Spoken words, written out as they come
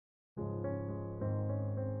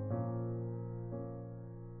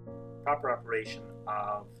proper operation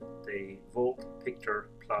of the Volk Pictor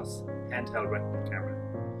Plus handheld retinal camera.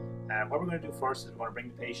 What we're going to do first is we want to bring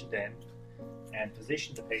the patient in and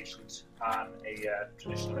position the patient on a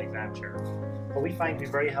traditional exam chair. What we find to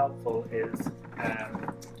be very helpful is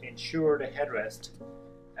to ensure the headrest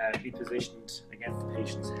be positioned against the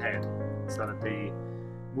patient's head so that the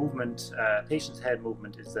movement, patient's head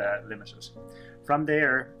movement is limited. From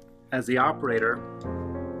there, as the operator,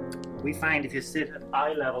 we find if you sit at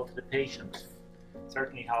eye level to the patient,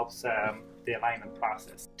 certainly helps the alignment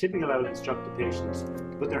process. Typically, I will instruct the patient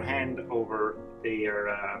to put their hand over their,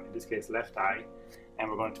 in this case, left eye, and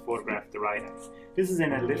we're going to photograph the right eye. This is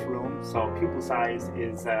in a lit room, so pupil size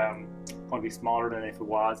is going to be smaller than if it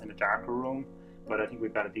was in a darker room, but I think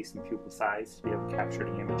we've got a decent pupil size to be able to capture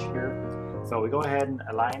the image here. So we go ahead and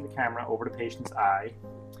align the camera over the patient's eye,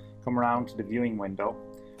 come around to the viewing window.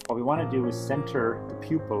 What we want to do is center the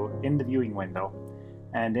pupil in the viewing window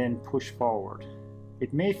and then push forward.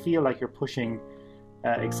 It may feel like you're pushing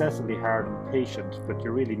excessively hard on the patient, but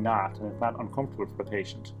you're really not, and it's not uncomfortable for the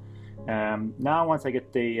patient. Now once I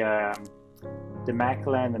get the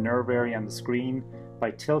macula and the nerve area on the screen, by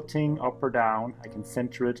tilting up or down I can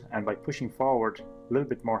center it, and by pushing forward a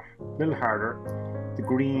little harder, the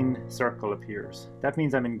green circle appears. That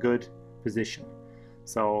means I'm in good position.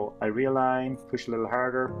 So I realign, push a little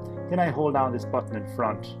harder, then I hold down this button in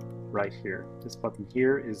front right here. This button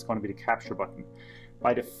here is going to be the capture button.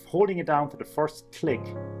 By holding it down to the first click,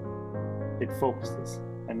 it focuses,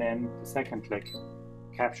 and then the second click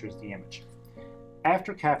captures the image.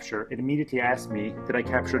 After capture, it immediately asks me, did I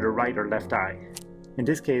capture the right or left eye? In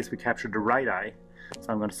this case, we captured the right eye, so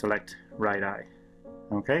I'm going to select right eye.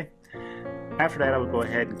 Okay? After that, I will go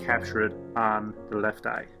ahead and capture it on the left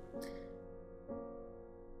eye.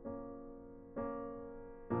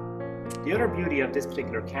 The other beauty of this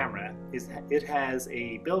particular camera is it has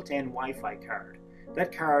a built-in Wi-Fi card.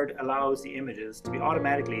 That card allows the images to be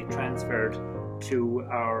automatically transferred to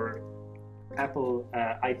our Apple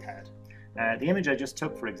iPad. The image I just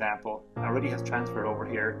took, for example, already has transferred over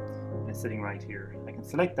here and it's sitting right here. I can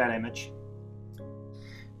select that image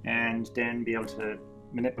and then be able to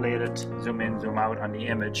manipulate it, zoom in, zoom out on the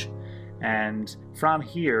image, and from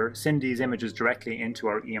here send these images directly into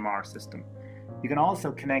our EMR system. You can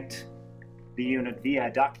also connect the unit via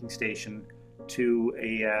a docking station to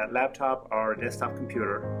a laptop or a desktop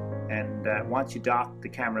computer, and once you dock the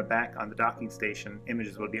camera back on the docking station,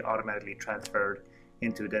 images will be automatically transferred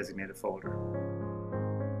into a designated folder.